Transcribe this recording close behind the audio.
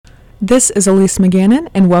This is Elise McGannon,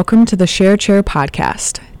 and welcome to the Share Chair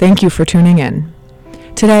podcast. Thank you for tuning in.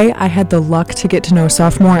 Today, I had the luck to get to know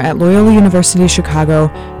sophomore at Loyola University Chicago,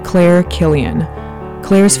 Clare Killian.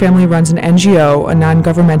 Clare's family runs an NGO, a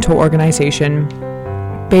non-governmental organization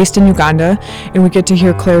based in Uganda, and we get to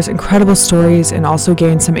hear Clare's incredible stories and also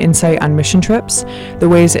gain some insight on mission trips, the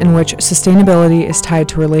ways in which sustainability is tied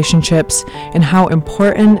to relationships, and how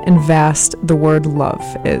important and vast the word love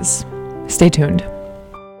is. Stay tuned.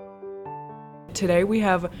 Today we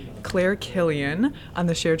have Clare Killian on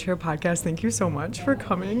the Share Chair podcast. Thank you so much for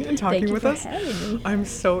coming and talking with us. Thank you for having me. I'm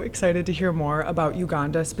so excited to hear more about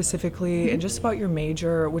Uganda specifically and just about your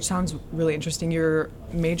major, which sounds really interesting. You're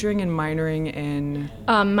majoring and minoring in...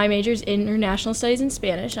 My major's in International Studies and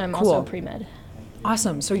Spanish. I'm Cool. also pre-med.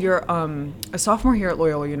 Awesome. So you're a sophomore here at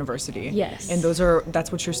Loyola University. Yes. And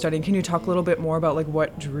that's what you're studying. Can you talk a little bit more about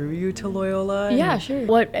what drew you to Loyola? Yeah, sure.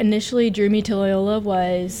 What initially drew me to Loyola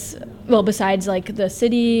was, besides the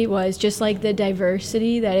city, was just the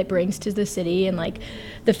diversity that it brings to the city and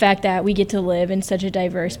the fact that we get to live in such a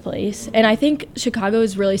diverse place. And I think Chicago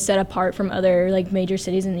is really set apart from other major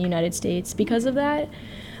cities in the United States because of that.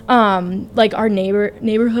 Our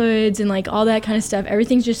neighborhoods and all that kind of stuff,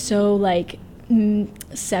 everything's just so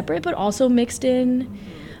separate but also mixed in.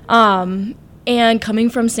 And coming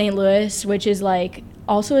from St. Louis, which is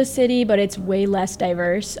also a city but it's way less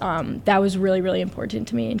diverse, that was really, really important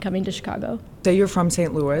to me in coming to Chicago. Say you're from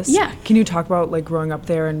St. Louis. Yeah. Can you talk about growing up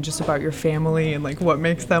there and just about your family and what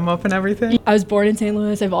makes them up and everything? I was born in St.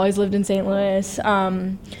 Louis. I've always lived in St. Louis.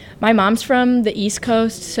 My mom's from the East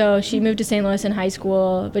Coast, so she moved to St. Louis in high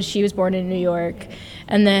school, but she was born in New York.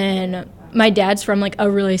 And then my dad's from a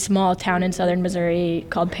really small town in southern Missouri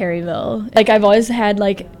called Perryville. I've always had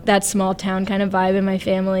that small town kind of vibe in my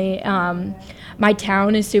family. My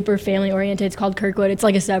town is super family oriented. It's called Kirkwood. It's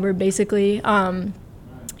a suburb basically.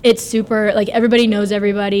 It's super, everybody knows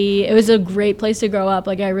everybody. It was a great place to grow up.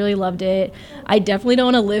 I really loved it. I definitely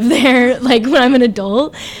don't want to live there, when I'm an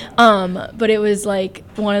adult. But it was, I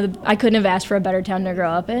couldn't have asked for a better town to grow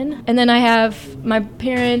up in. And then I have my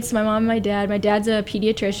parents, my mom and my dad. My dad's a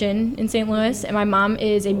pediatrician in St. Louis, and my mom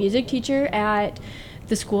is a music teacher at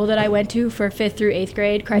the school that I went to for 5th through 8th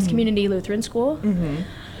grade, Christ Community Lutheran School.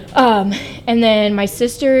 And then my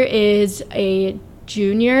sister is a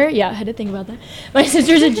junior. Yeah, I had to think about that. My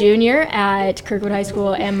sister's a junior at Kirkwood High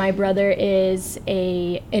School, and my brother is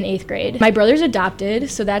in 8th grade. My brother's adopted,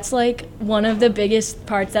 so that's one of the biggest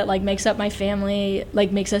parts that makes up my family,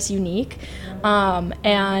 makes us unique.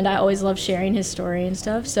 And I always love sharing his story and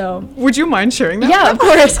stuff. So would you mind sharing that? Yeah, of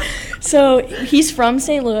course. So he's from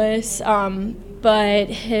St. Louis. But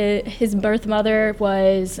his birth mother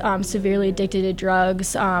was severely addicted to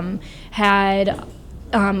drugs, was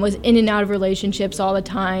in and out of relationships all the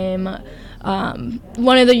time.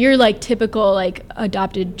 One of your typical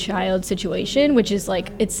adopted child situation, which is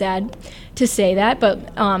it's sad to say that, but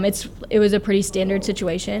it was a pretty standard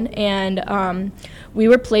situation. And we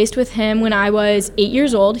were placed with him when I was 8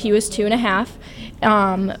 years old. He was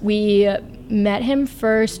 2.5. We met him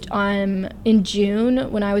first in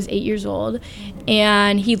June when I was 8 years old,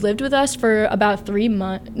 and he lived with us for about 3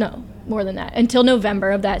 months. No, more than that, until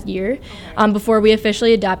November of that year, before we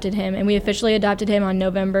officially adopted him. And we officially adopted him on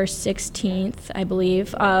November 16th, I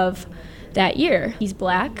believe, of that year. He's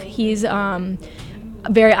Black. He's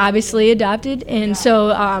very obviously adopted, and so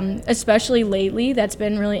especially lately, that's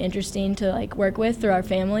been really interesting to work with through our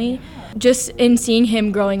family. Just in seeing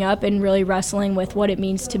him growing up and really wrestling with what it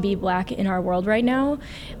means to be Black in our world right now,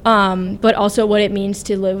 but also what it means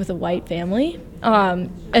to live with a white family,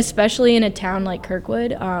 especially in a town like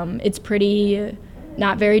Kirkwood. It's pretty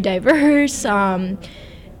not very diverse.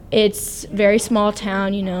 It's very small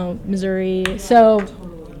town, Missouri. So.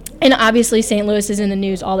 And obviously, St. Louis is in the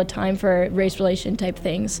news all the time for race relation type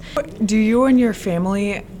things. Do you and your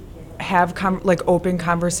family have open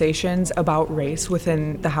conversations about race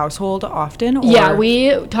within the household often? Or? Yeah,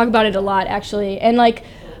 we talk about it a lot actually. And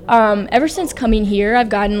ever since coming here, I've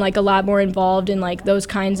gotten a lot more involved in those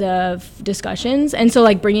kinds of discussions. And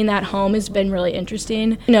so bringing that home has been really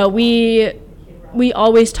interesting. We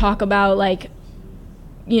always talk about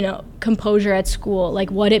composure at school,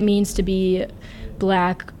 what it means to be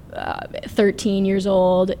Black. 13 years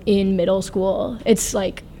old in middle school. It's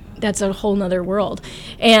that's a whole nother world.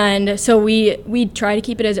 And so we try to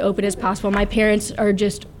keep it as open as possible. My parents are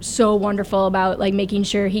just so wonderful about making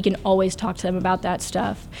sure he can always talk to them about that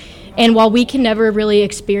stuff. And while we can never really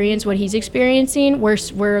experience what he's experiencing, we're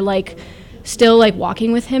still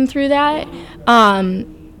walking with him through that.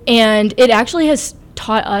 And it actually has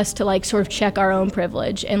taught us to sort of check our own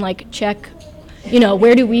privilege and check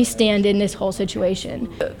where do we stand in this whole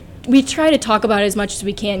situation. we try to talk about it as much as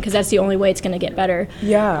we can, because that's the only way it's going to get better.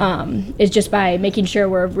 Yeah. Is just by making sure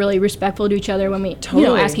we're really respectful to each other when we,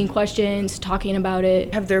 Totally. asking questions, talking about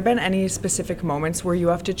it. Have there been any specific moments where you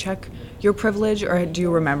have to check your privilege, or do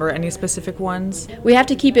you remember any specific ones? We have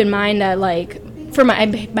to keep in mind that, like, for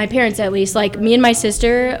my parents at least, like, me and my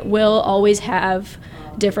sister will always have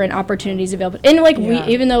different opportunities available, and like we,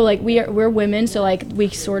 even though like we're women, so like we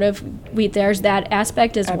there's that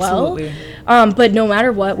aspect as Absolutely. well, but no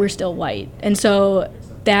matter what, we're still white, and so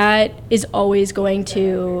that is always going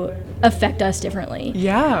to affect us differently.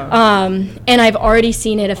 And I've already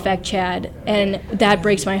seen it affect Chad, and that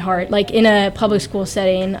breaks my heart. Like, in a public school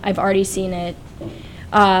setting, I've already seen it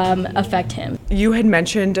affect him. You had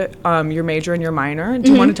mentioned your major and your minor.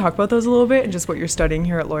 Do you want to talk about those a little bit and just what you're studying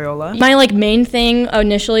here at Loyola? My like main thing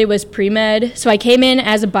initially was pre-med. So I came in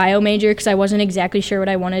as a bio major because I wasn't exactly sure what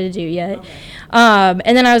I wanted to do yet. Okay.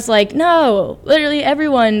 And then I was like, no, literally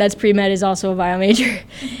everyone that's pre-med is also a bio major.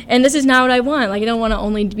 And this is not what I want. Like, I don't want to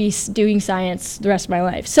only be doing science the rest of my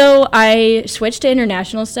life. So I switched to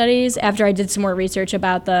international studies after I did some more research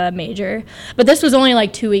about the major. But this was only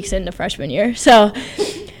like 2 weeks into freshman year. So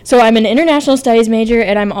I'm an international studies major,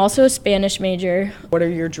 and I'm also a Spanish major. What are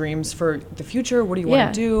your dreams for the future? What do you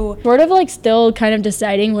want to do? Sort of like still kind of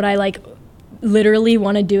deciding what I like literally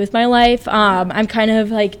want to do with my life. I'm kind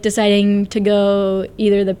of like deciding to go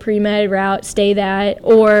either the pre-med route, stay that,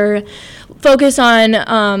 or focus on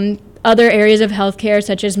other areas of healthcare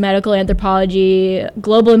such as medical anthropology,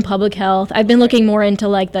 global and public health. I've been looking more into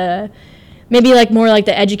like maybe like more like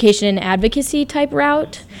the education and advocacy type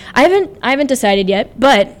route. I haven't decided yet,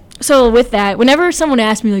 but so with that, whenever someone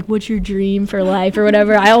asks me like, what's your dream for life or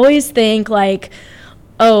whatever, I always think like,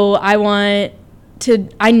 oh, I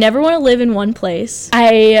never want to live in one place.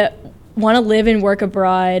 I want to live and work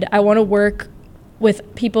abroad. I want to work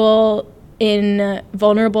with people in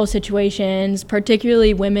vulnerable situations,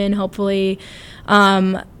 particularly women, hopefully.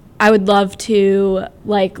 I would love to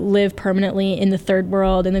like live permanently in the third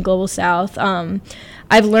world, in the global south.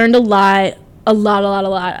 I've learned a lot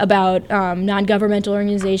about non-governmental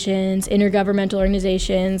organizations, intergovernmental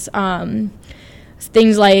organizations,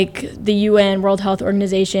 things like the UN, World Health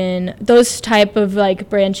Organization, those type of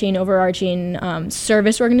like branching, overarching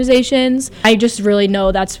service organizations. I just really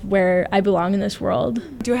know that's where I belong in this world.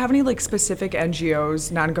 Do you have any like specific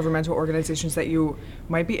NGOs, non-governmental organizations that you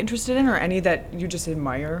might be interested in, or any that you just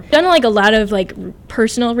admire? I've done like a lot of like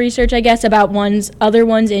personal research, I guess, about other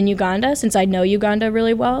ones in Uganda, since I know Uganda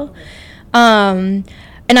really well.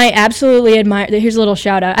 And I absolutely admire, here's a little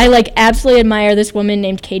shout out, I like absolutely admire this woman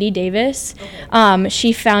named Katie Davis. Okay.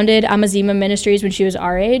 She founded Amazima Ministries when she was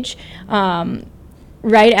our age.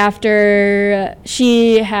 Right after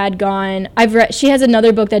she had gone, she has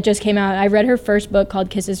another book that just came out. I read her first book called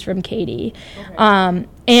Kisses from Katie. Okay.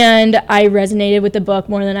 And I resonated with the book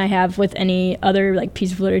more than I have with any other like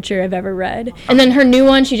piece of literature I've ever read. And then her new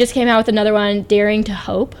one, she just came out with another one, Daring to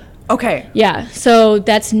Hope. Okay. Yeah, so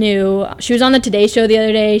that's new. She was on the Today Show the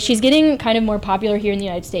other day. She's getting kind of more popular here in the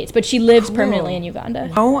United States, but she lives permanently in Uganda. I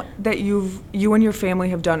know that you and your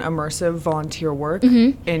family have done immersive volunteer work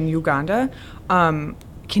in Uganda.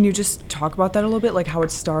 Can you just talk about that a little bit, like how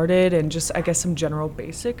it started and just, I guess, some general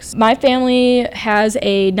basics? My family has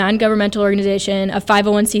a non-governmental organization, a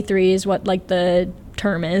 501c3 is what like the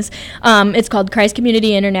term is. It's called Christ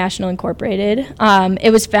Community International Incorporated.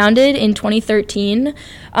 It was founded in 2013,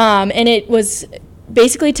 and it was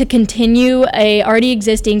basically to continue a already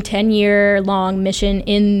existing 10-year-long mission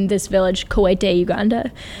in this village, Kuwaite,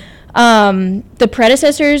 Uganda. The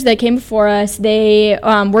predecessors that came before us, they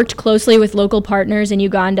worked closely with local partners in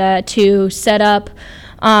Uganda to set up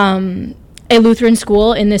a Lutheran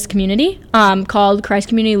school in this community called Christ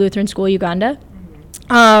Community Lutheran School Uganda.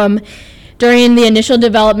 During the initial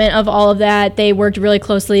development of all of that, they worked really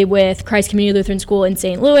closely with Christ Community Lutheran School in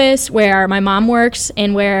St. Louis, where my mom works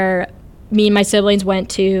and where me and my siblings went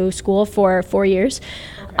to school for 4 years.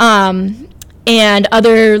 Okay. And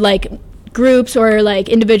other like groups or like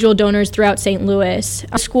individual donors throughout St. Louis.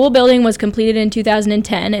 The school building was completed in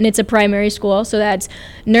 2010, and it's a primary school, so that's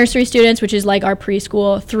nursery students, which is like our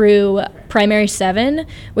preschool, through primary 7,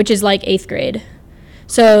 which is like 8th grade.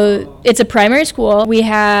 So it's a primary school. We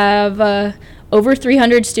have over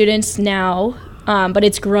 300 students now, but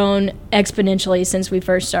it's grown exponentially since we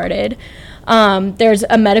first started. There's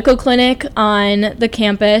a medical clinic on the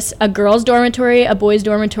campus, a girls' dormitory, a boys'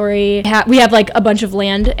 dormitory. We have like a bunch of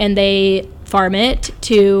land, and they farm it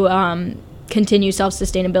to continue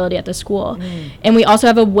self-sustainability at the school. And we also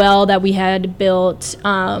have a well that we had built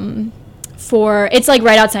it's like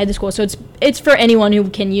right outside the school, so it's for anyone who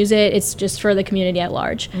can use it. It's just for the community at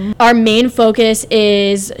large. Our main focus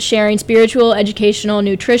is sharing spiritual, educational,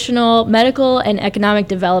 nutritional, medical, and economic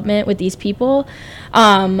development with these people.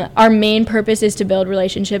 Our main purpose is to build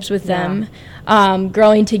relationships with them,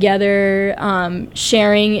 growing together,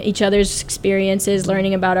 sharing each other's experiences,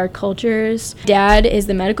 learning about our cultures. Dad is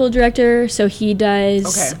the medical director, so he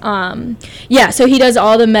does so he does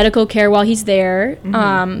all the medical care while he's there.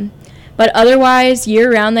 But otherwise,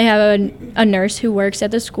 year-round, they have a nurse who works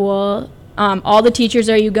at the school. All the teachers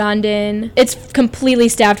are Ugandan. It's completely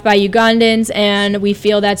staffed by Ugandans, and we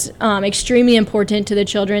feel that's extremely important to the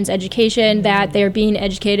children's education, that they're being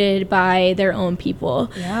educated by their own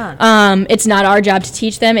people. Yeah. It's not our job to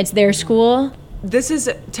teach them. It's their school. This is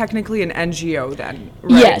technically an NGO then,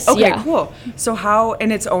 right? Yes. Okay, yeah. Cool. So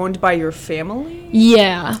and it's owned by your family?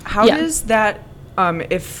 Yeah. How does that,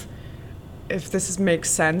 if this makes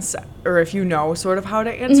sense, or if you know sort of how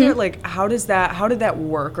to answer it, like how did that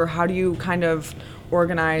work, or how do you kind of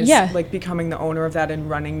organize like becoming the owner of that and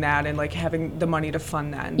running that and like having the money to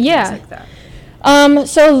fund that and things like that?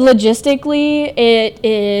 So logistically, it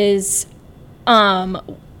is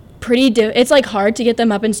it's like hard to get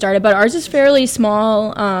them up and started, but ours is fairly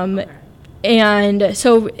small. And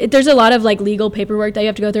so there's a lot of like legal paperwork that you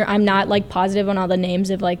have to go through. I'm not like positive on all the names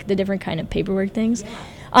of like the different kind of paperwork things.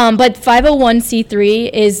 But 501c3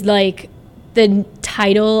 is like the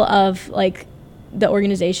title of like the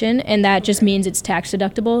organization, and that just means it's tax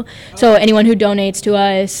deductible. So anyone who donates to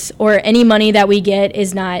us or any money that we get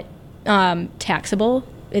is not taxable.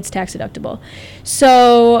 It's tax deductible.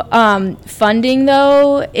 So funding,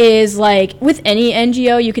 though, is like with any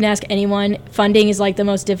NGO, you can ask anyone. Funding is like the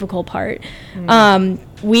most difficult part.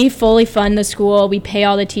 We fully fund the school. We pay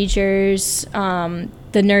all the teachers, the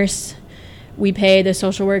nurse. We pay the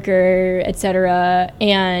social worker, etc.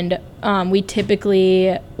 And we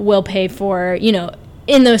typically will pay for,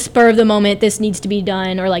 in the spur of the moment, this needs to be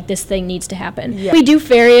done, or like this thing needs to happen. Yeah. We do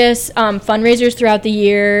various fundraisers throughout the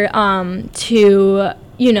year to,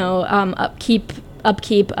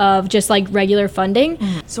 upkeep of just like regular funding.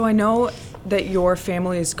 So I know that your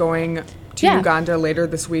family is going to Uganda later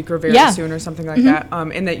this week or very soon or something like that,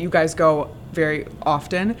 and that you guys go very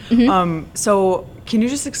often. So can you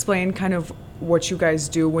just explain kind of what you guys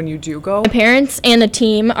do when you do go? My parents and the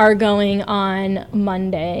team are going on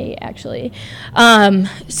Monday, actually.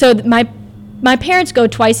 So my parents go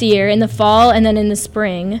twice a year, in the fall and then in the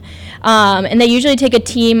spring. And they usually take a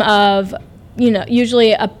team of,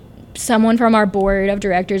 usually someone from our board of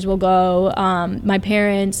directors will go. My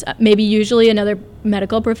parents, maybe usually another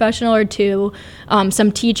medical professional or two,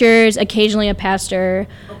 some teachers, occasionally a pastor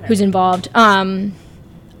who's involved.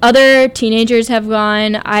 Other teenagers have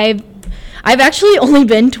gone. I've actually only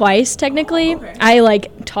been twice, technically. I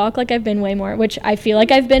like talk like I've been way more, which I feel like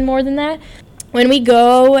I've been more than that. When we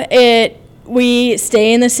go, we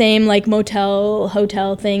stay in the same like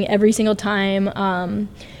hotel thing every single time.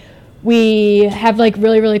 We have like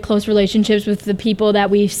really, really close relationships with the people that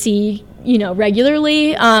we see,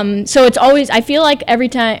 regularly. So it's always, I feel like every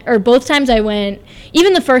time, or both times I went,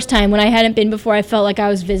 even the first time when I hadn't been before, I felt like I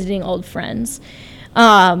was visiting old friends.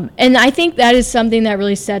 And I think that is something that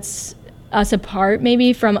really sets us apart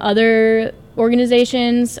maybe from other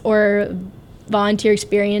organizations or volunteer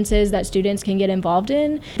experiences that students can get involved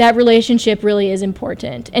in. That relationship really is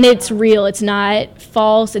important, and it's real. It's not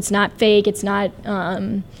false. It's not fake. It's not,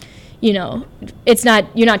 it's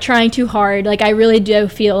not, you're not trying too hard. Like I really do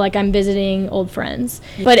feel like I'm visiting old friends.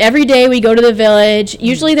 But every day we go to the village.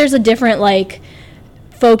 Usually there's a different like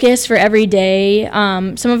focus for every day.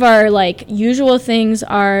 Some of our like usual things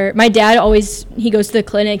are, my dad he goes to the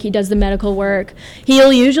clinic, he does the medical work.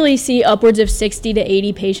 He'll usually see upwards of 60 to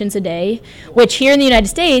 80 patients a day, which here in the United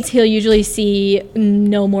States, he'll usually see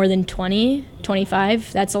no more than 20,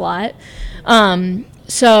 25. That's a lot.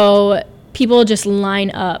 So people just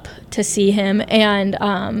line up to see him, and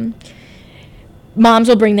moms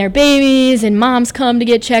will bring their babies, and moms come to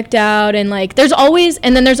get checked out, and like there's always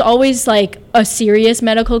like a serious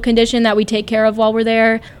medical condition that we take care of while we're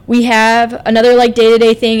there. We have another like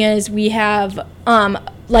day-to-day thing is we have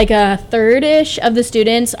like a third-ish of the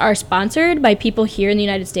students are sponsored by people here in the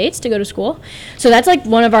United States to go to school. So that's like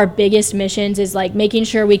one of our biggest missions is like making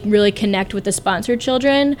sure we really connect with the sponsored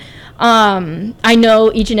children. I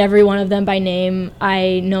know each and every one of them by name.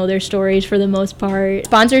 I know their stories for the most part.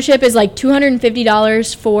 Sponsorship is like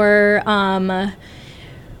 $250 for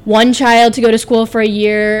one child to go to school for a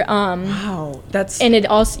year. Wow, and it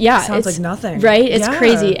also sounds like nothing, right? It's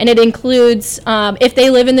crazy, and it includes if they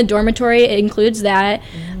live in the dormitory, it includes that.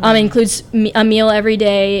 It includes a meal every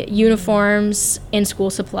day, uniforms, and school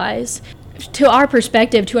supplies. to our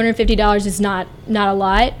perspective, $250 is not a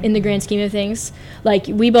lot in the grand scheme of things. Like,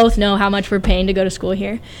 we both know how much we're paying to go to school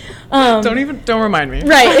here. Don't remind me.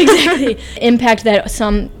 Right, exactly. Impact that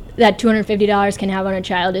 $250 can have on a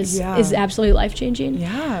child is absolutely life-changing.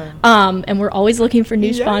 Yeah. And we're always looking for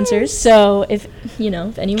new sponsors. So if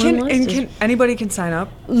anyone wants to. Anybody can sign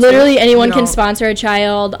up. Literally anyone can sponsor a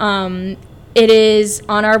child. It is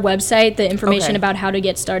on our website. The information about how to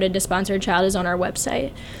get started to sponsor a child is on our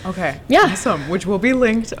website. Okay. Yeah. Awesome. Which will be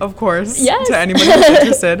linked, of course, yes. to anybody who's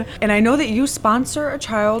interested. And I know that you sponsor a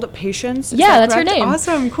child, Patience. Yeah, that's her name.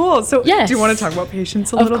 Awesome. Cool. So yes. do you want to talk about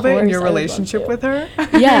Patience a little bit and your relationship with her?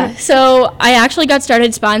 Yeah. So I actually got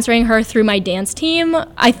started sponsoring her through my dance team.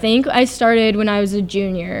 I think I started when I was a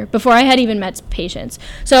junior, before I had even met Patience.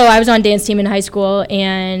 So I was on dance team in high school,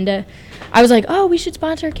 and I was like, oh, we should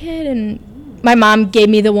sponsor a kid. And my mom gave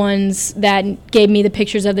me the ones that gave me the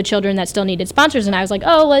pictures of the children that still needed sponsors, and I was like,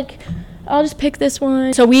 I'll just pick this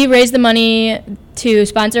one. So we raised the money to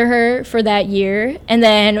sponsor her for that year, and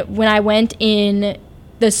then when I went in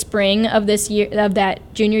the spring of that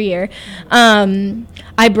junior year,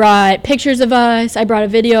 I brought pictures of us. I brought a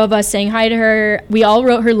video of us saying hi to her. We all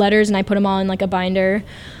wrote her letters, and I put them all in like a binder,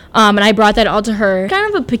 and I brought that all to her.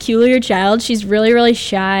 Kind of a peculiar child. She's really, really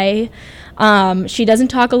shy. She doesn't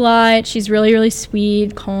talk a lot. She's really, really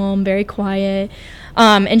sweet, calm, very quiet.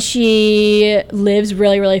 And she lives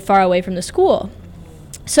really, really far away from the school.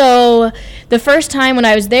 So the first time when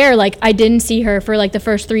I was there, like, I didn't see her for like the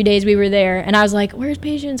first 3 days we were there. And I was like, where's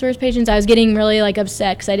Patience? Where's Patience? I was getting really like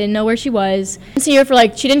upset because I didn't know where she was. I didn't see her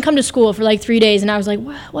she didn't come to school for like 3 days. And I was like,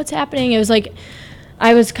 what's happening? It was like,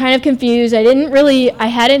 I was kind of confused. I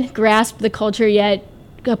hadn't grasped the culture yet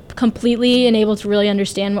completely and able to really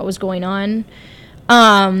understand what was going on.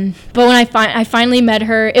 But when I finally met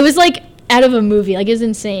her, it was like out of a movie. Like, it was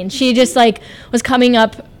insane. She just like was coming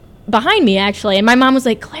up behind me, actually, and my mom was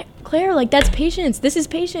like, Claire, like, that's Patience. This is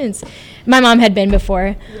Patience. My mom had been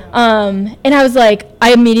before. And I was like,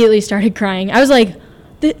 I immediately started crying. I was like,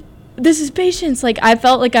 this is Patience. Like, I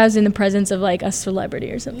felt like I was in the presence of like a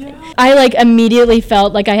celebrity or something. Yeah. I like immediately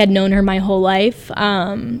felt like I had known her my whole life.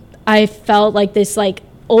 I felt like this like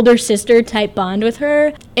older sister type bond with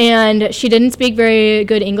her, and she didn't speak very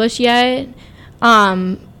good English yet,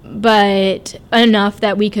 but enough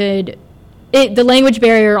that we could. The language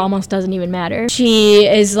barrier almost doesn't even matter. She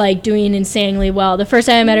is like doing insanely well. The first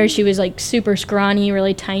time I met her, she was like super scrawny,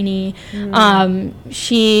 really tiny.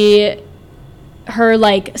 Her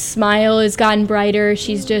like smile has gotten brighter.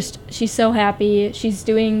 She's so happy. She's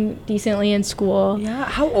doing decently in school. Yeah.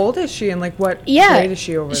 How old is she, and like what grade is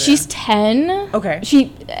she over there? She's 10. Okay.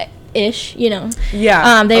 Ish,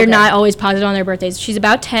 Yeah. They're not always positive on their birthdays. She's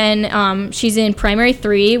about 10. She's in primary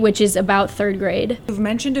 3, which is about 3rd grade. You've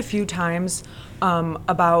mentioned a few times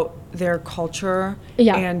about their culture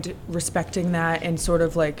and respecting that and sort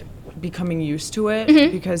of like becoming used to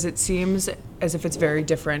it, because it seems as if it's very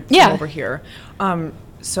different from over here.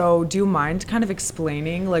 So do you mind kind of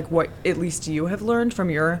explaining like what at least you have learned from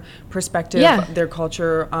your perspective their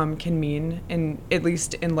culture can mean, at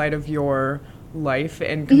least in light of your life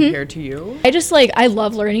and compared to you? I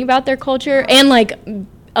love learning about their culture and like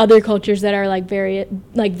other cultures that are like very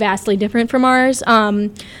like vastly different from ours.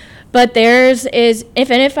 But theirs is,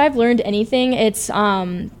 if I've learned anything, it's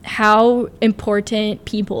how important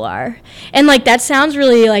people are. And like that sounds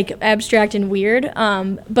really like abstract and weird,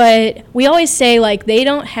 but we always say like they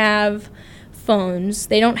don't have phones,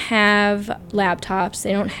 they don't have laptops,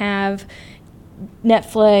 they don't have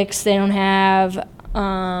Netflix, they don't have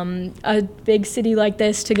a big city like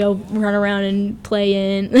this to go run around and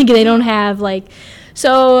play in. Like they don't have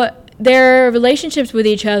so their relationships with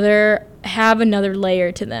each other have another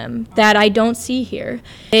layer to them that I don't see here.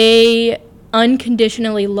 They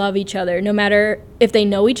unconditionally love each other, no matter if they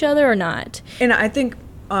know each other or not. And I think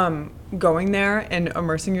going there and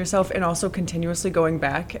immersing yourself and also continuously going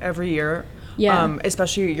back every year,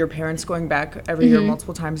 especially your parents going back every year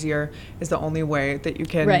multiple times a year, is the only way that you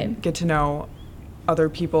can get to know other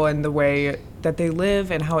people and the way that they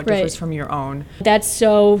live and how it differs from your own. That's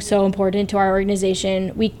so important to our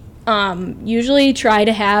organization. We usually try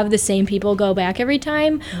to have the same people go back every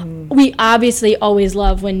time. We obviously always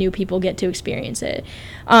love when new people get to experience it.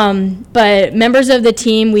 But members of the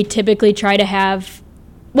team, we typically try to have,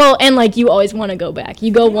 and like you always want to go back.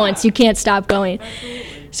 You go once, you can't stop going.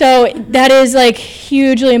 Absolutely. So that is like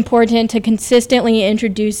hugely important to consistently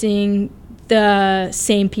introducing the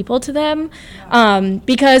same people to them,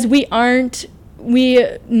 because we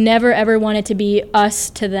never ever want it to be us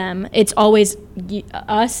to them. It's always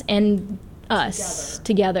us and us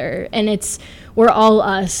together, and we're all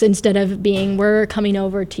us instead of being we're coming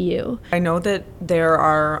over to you. I know that there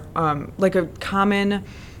are like a common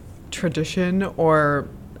tradition or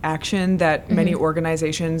action that many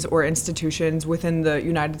organizations or institutions within the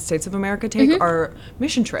United States of America take are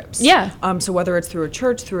mission trips. Yeah. So whether it's through a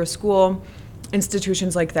church, through a school,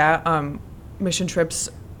 institutions like that, mission trips,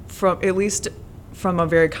 from at least from a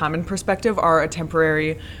very common perspective, are a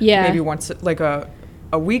temporary, maybe once, like a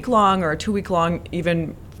week long or a 2 week long,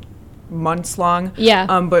 even months long,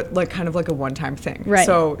 but like kind of like a one-time thing. Right.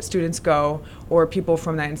 So students go, or people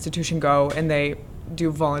from that institution go, and they do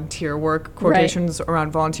volunteer work, quotations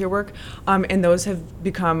around volunteer work, and those have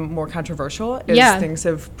become more controversial as things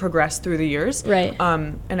have progressed through the years. Right.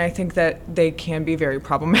 And I think that they can be very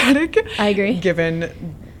problematic. I agree.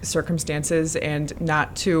 Given circumstances, and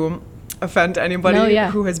not to offend anybody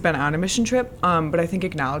who has been on a mission trip, but I think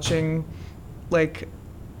acknowledging like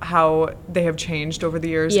how they have changed over the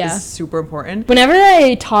years is super important. Whenever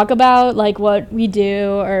I talk about like what we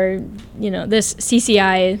do, or this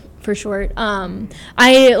CCI for short,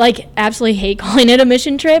 I like absolutely hate calling it a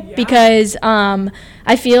mission trip because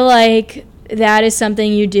I feel like that is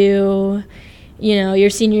something you do, your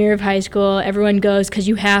senior year of high school. Everyone goes because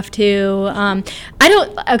you have to. I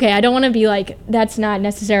don't want to be like, that's not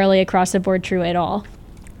necessarily across the board true at all.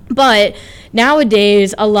 But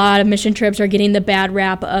nowadays, a lot of mission trips are getting the bad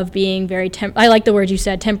rap of being very I like the word you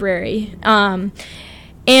said, temporary. And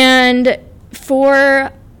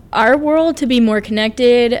for our world to be more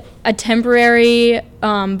connected, a temporary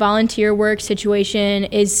volunteer work situation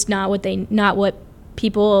is not what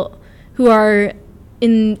people who are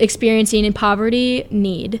experiencing in poverty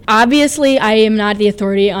need. Obviously, I am not the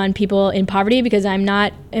authority on people in poverty because I'm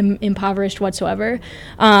not impoverished whatsoever.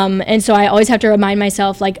 And so I always have to remind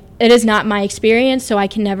myself, like, it is not my experience, so I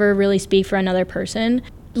can never really speak for another person.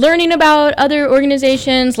 Learning about other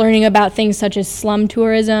organizations, learning about things such as slum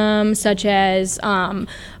tourism, such as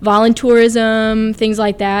voluntourism, things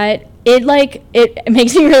like that, it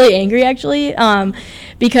makes me really angry actually,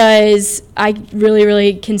 because I really,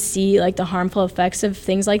 really can see like the harmful effects of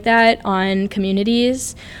things like that on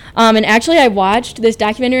communities. And actually I watched this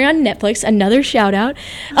documentary on Netflix, another shout out.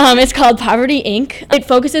 It's called Poverty Inc. It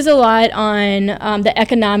focuses a lot on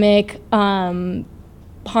the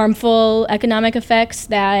harmful economic effects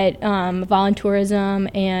that voluntourism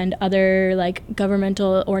and other like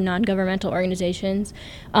governmental or non-governmental organizations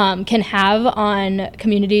can have on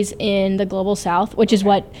communities in the global south, which is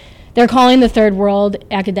what they're calling the third world.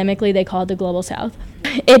 Academically, they call it the global south.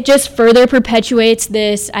 It just further perpetuates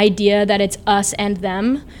this idea that it's us and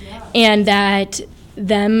them, and that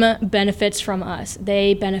them benefits from us.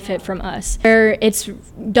 They benefit from us. It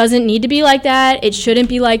doesn't need to be like that. It shouldn't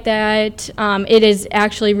be like that. It is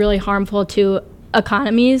actually really harmful to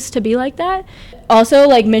economies to be like that. Also,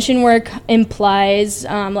 like, mission work implies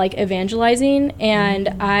like evangelizing,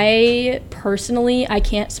 and I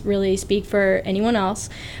can't really speak for anyone else,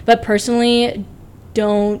 but personally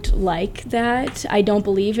don't like that. I don't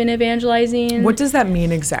believe in evangelizing. What does that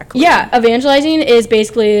mean exactly? Yeah, evangelizing is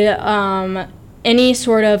basically any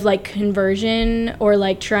sort of like conversion or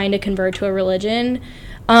like trying to convert to a religion.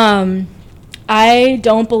 I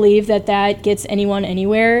don't believe that gets anyone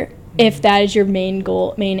anywhere if that is your main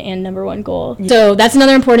and number one goal. Yeah. So that's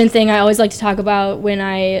another important thing I always like to talk about when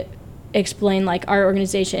I explain like our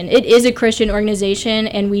organization. It is a Christian organization,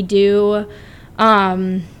 and we do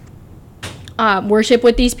worship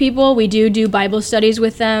with these people. We do Bible studies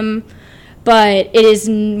with them. But it is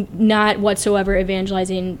not whatsoever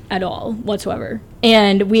evangelizing at all, whatsoever.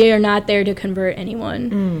 And we are not there to convert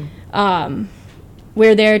anyone.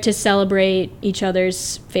 We're there to celebrate each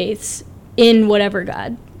other's faiths in whatever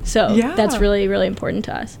God. So that's really, really important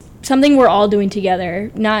to us. Something we're all doing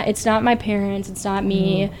together. It's not my parents, it's not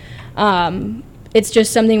me. It's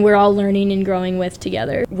just something we're all learning and growing with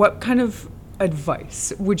together. What kind of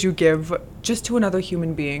advice would you give just to another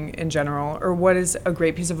human being in general, or what is a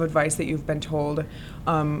great piece of advice that you've been told,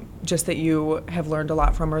 just that you have learned a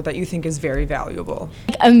lot from, or that you think is very valuable?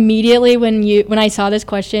 Immediately when I saw this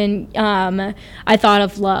question, I thought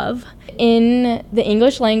of love. In the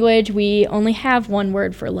English language, we only have one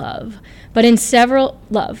word for love, but in several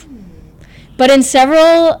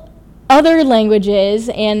other languages,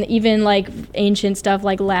 and even like ancient stuff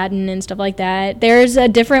like Latin and stuff like that, there's a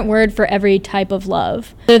different word for every type of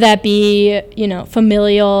love. Whether that be,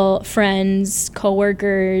 familial, friends,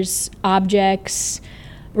 coworkers, objects,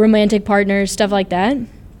 romantic partners, stuff like that.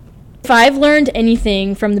 If I've learned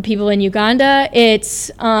anything from the people in Uganda,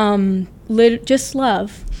 it's just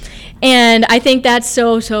love. And I think that's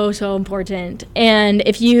so important. And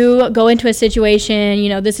if you go into a situation, you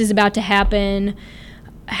know, this is about to happen,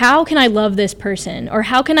 how can I love this person? Or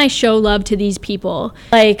how can I show love to these people?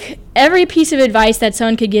 Like, every piece of advice that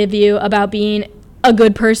someone could give you about being a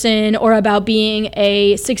good person or about being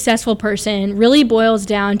a successful person really boils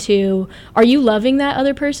down to, are you loving that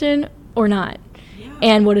other person or not? Yeah.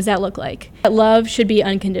 And what does that look like? That love should be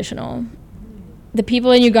unconditional. The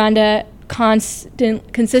people in Uganda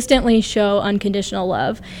consistently show unconditional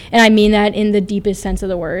love, and I mean that in the deepest sense of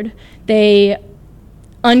the word. They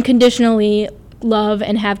unconditionally love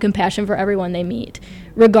and have compassion for everyone they meet,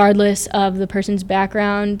 regardless of the person's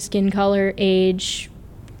background, skin color, age,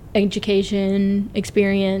 education,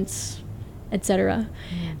 experience, etc.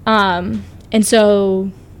 And so,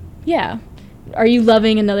 yeah, are you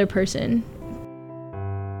loving another person?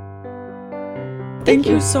 Thank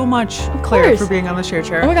you so much, Claire, for being on the Share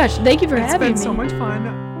Chair. Oh my gosh, thank you for having me. It's been so much fun.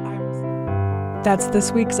 That's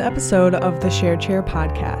this week's episode of the Share Chair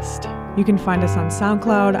podcast. You can find us on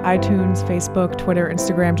SoundCloud, iTunes, Facebook, Twitter,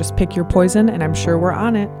 Instagram. Just pick your poison, and I'm sure we're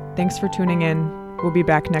on it. Thanks for tuning in. We'll be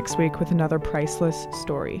back next week with another priceless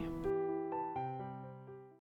story.